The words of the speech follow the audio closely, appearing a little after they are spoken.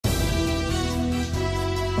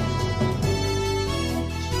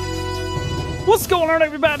What's going on,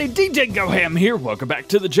 everybody? DJ GoHam here. Welcome back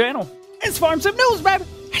to the channel. It's Farm Sim News, baby.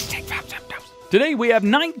 Hashtag Farm Sim News. Today we have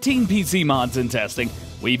 19 PC mods in testing.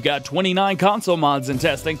 We've got 29 console mods in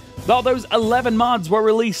testing. All those 11 mods were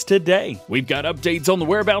released today. We've got updates on the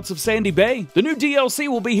whereabouts of Sandy Bay. The new DLC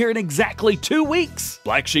will be here in exactly 2 weeks.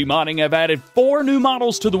 Black Sheep Modding have added 4 new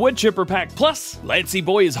models to the Wood Chipper pack. Plus, Lancey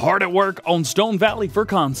Boy is hard at work on Stone Valley for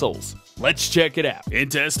consoles. Let's check it out. In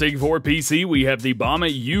testing for PC, we have the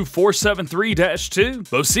Bommet U473-2,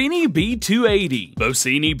 Bossini B280,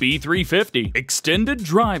 Bossini B350, Extended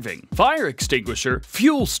Driving, Fire Extinguisher,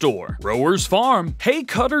 Fuel Store, Rower's Farm, Hay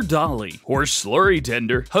Cutter Dolly, Horse Slurry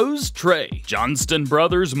Tender, Hose Tray, Johnston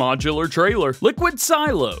Brothers Modular Trailer, Liquid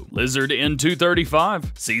Silo, Lizard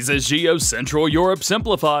N235, Seasons Geo Central Europe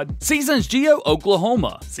Simplified, Seasons Geo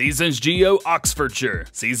Oklahoma, Seasons Geo Oxfordshire,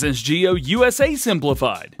 Seasons Geo USA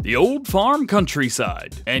Simplified, The Old Farm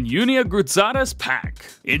Countryside, and Unia Gruzadas Pack.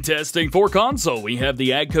 In testing for console, we have the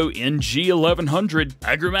Agco NG1100,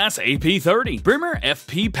 Agrimass AP30, Brimmer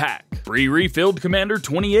FP Pack, Bree Refilled Commander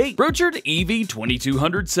 28, Brochard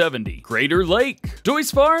EV2270, Crater Lake,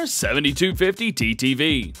 Joyspar 7250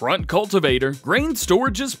 TTV, Front Cultivator, Grain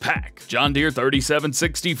Storages Pack, John Deere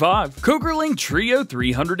 3765, Kogerling Trio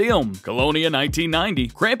 300 Ilm, Colonia 1990,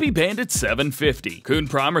 Crampy Bandit 750, Coon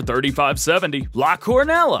Primer 3570, La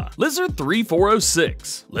Cornella, Lizard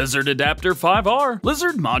 3406, Lizard Adapter 5R,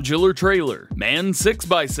 Lizard Modular Trailer, Man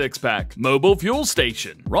 6x6 Pack, Mobile Fuel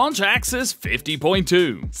Station, Raunch Axis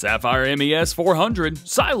 50.2, Sapphire MES 400,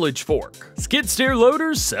 Silage Fork, Skid Steer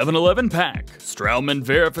Loaders 711 Pack, Straumann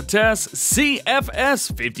Verifitas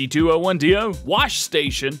CFS 5201DO, Wash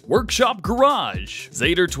Station, Workshop Garage,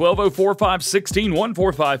 Zader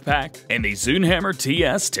 12045-16145 Pack, and the Zunhammer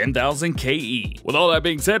TS 10000 KE. With all that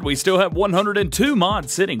being said, we still have 102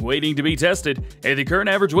 mods sitting waiting to be tested, and the current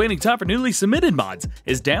average waiting time for newly submitted mods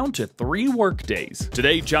is down to 3 workdays.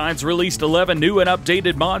 Today, Giants released 11 new and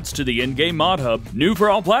updated mods to the in-game mod hub. New for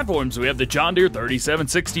all platforms, we have the John Deere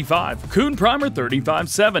 3765, Coon Primer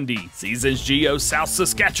 3570, Seasons Geo South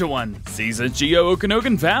Saskatchewan, Seasons Geo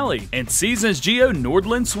Okanogan Valley, and Seasons Geo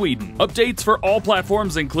Nordland, Sweden. Updates for all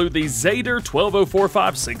platforms include the Zader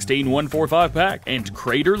 12045-16145 pack and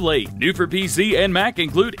Crater Lake. New for PC and Mac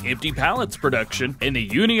include Empty Pallets production and the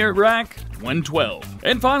Unia Rack 112.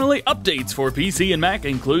 And finally, updates for PC and Mac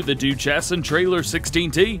include the Duchesson Trailer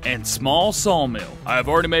 16T and Small Sawmill. I've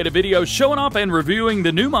already made a video showing off and reviewing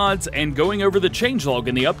the new mods and going over the changelog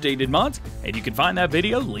in the updated mods, and you can find that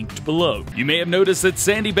video linked below. You may have noticed that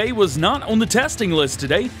Sandy Bay was not on the testing list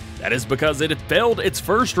today. That is because it had failed its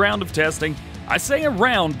first round of testing. I say a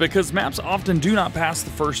round because maps often do not pass the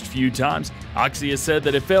first few times. Oxy has said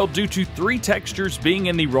that it failed due to 3 textures being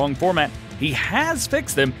in the wrong format. He has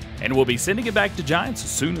fixed them and will be sending it back to Giants as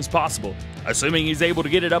soon as possible. Assuming he's able to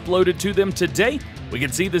get it uploaded to them today, we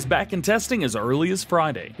can see this back in testing as early as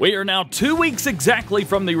Friday. We are now 2 weeks exactly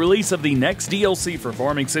from the release of the next DLC for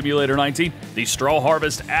Farming Simulator 19, the Straw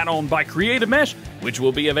Harvest add-on by Creative Mesh, which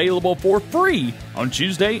will be available for free on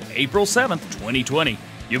Tuesday, April 7th, 2020.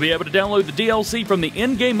 You'll be able to download the DLC from the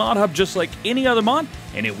in-game mod hub just like any other mod,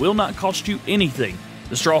 and it will not cost you anything.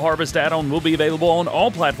 The Straw Harvest add-on will be available on all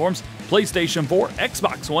platforms, PlayStation 4,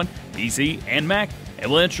 Xbox One, PC, and Mac,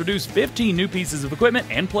 and will introduce 15 new pieces of equipment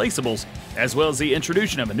and placeables, as well as the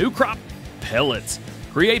introduction of a new crop, pellets.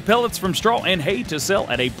 Create pellets from straw and hay to sell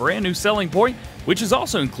at a brand new selling point, which is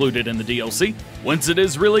also included in the DLC. Once it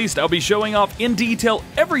is released, I'll be showing off in detail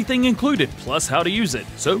everything included, plus how to use it,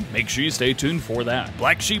 so make sure you stay tuned for that.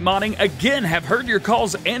 Black Sheep Modding again have heard your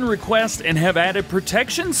calls and requests and have added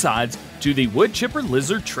protection sides to the Wood Chipper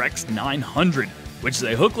Lizard Trex 900, which is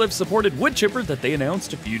a hook lift supported wood chipper that they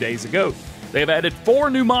announced a few days ago. They have added 4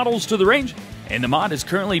 new models to the range, and the mod is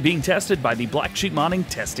currently being tested by the Black Sheep Modding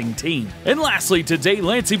testing team. And lastly, today,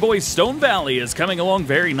 Lancey Boy's Stone Valley is coming along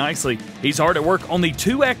very nicely. He's hard at work on the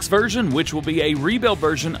 2X version, which will be a rebuild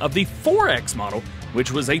version of the 4X model,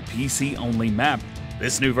 which was a PC-only map.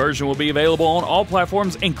 This new version will be available on all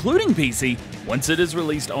platforms, including PC, once it is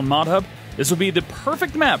released on Mod Hub. This will be the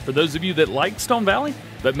perfect map for those of you that like Stone Valley,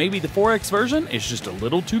 but maybe the 4X version is just a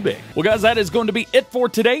little too big. Well guys, that is going to be it for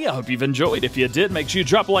today. I hope you've enjoyed. If you did, make sure you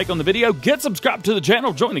drop a like on the video, get subscribed to the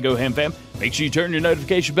channel, join the GoHamFam. Make sure you turn your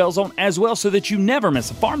notification bells on as well so that you never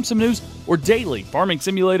miss a Farm Sim News or daily Farming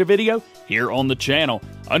Simulator video here on the channel.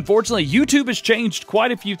 Unfortunately, YouTube has changed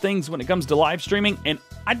quite a few things when it comes to live streaming, and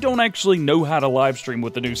I don't actually know how to live stream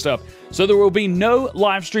with the new stuff. So there will be no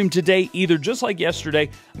live stream today either, just like yesterday.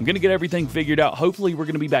 I'm going to get everything figured out. Hopefully we're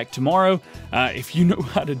going to be back tomorrow. If you know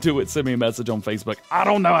how to do it, send me a message on Facebook. I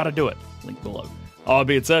don't know how to do it. Link below. All that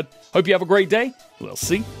being said, hope you have a great day. We'll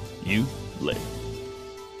see you later.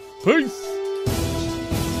 Peace.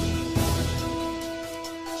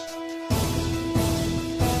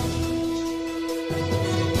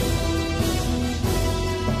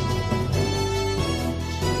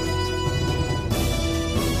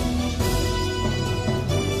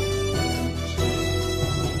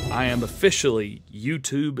 I am officially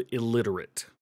YouTube illiterate.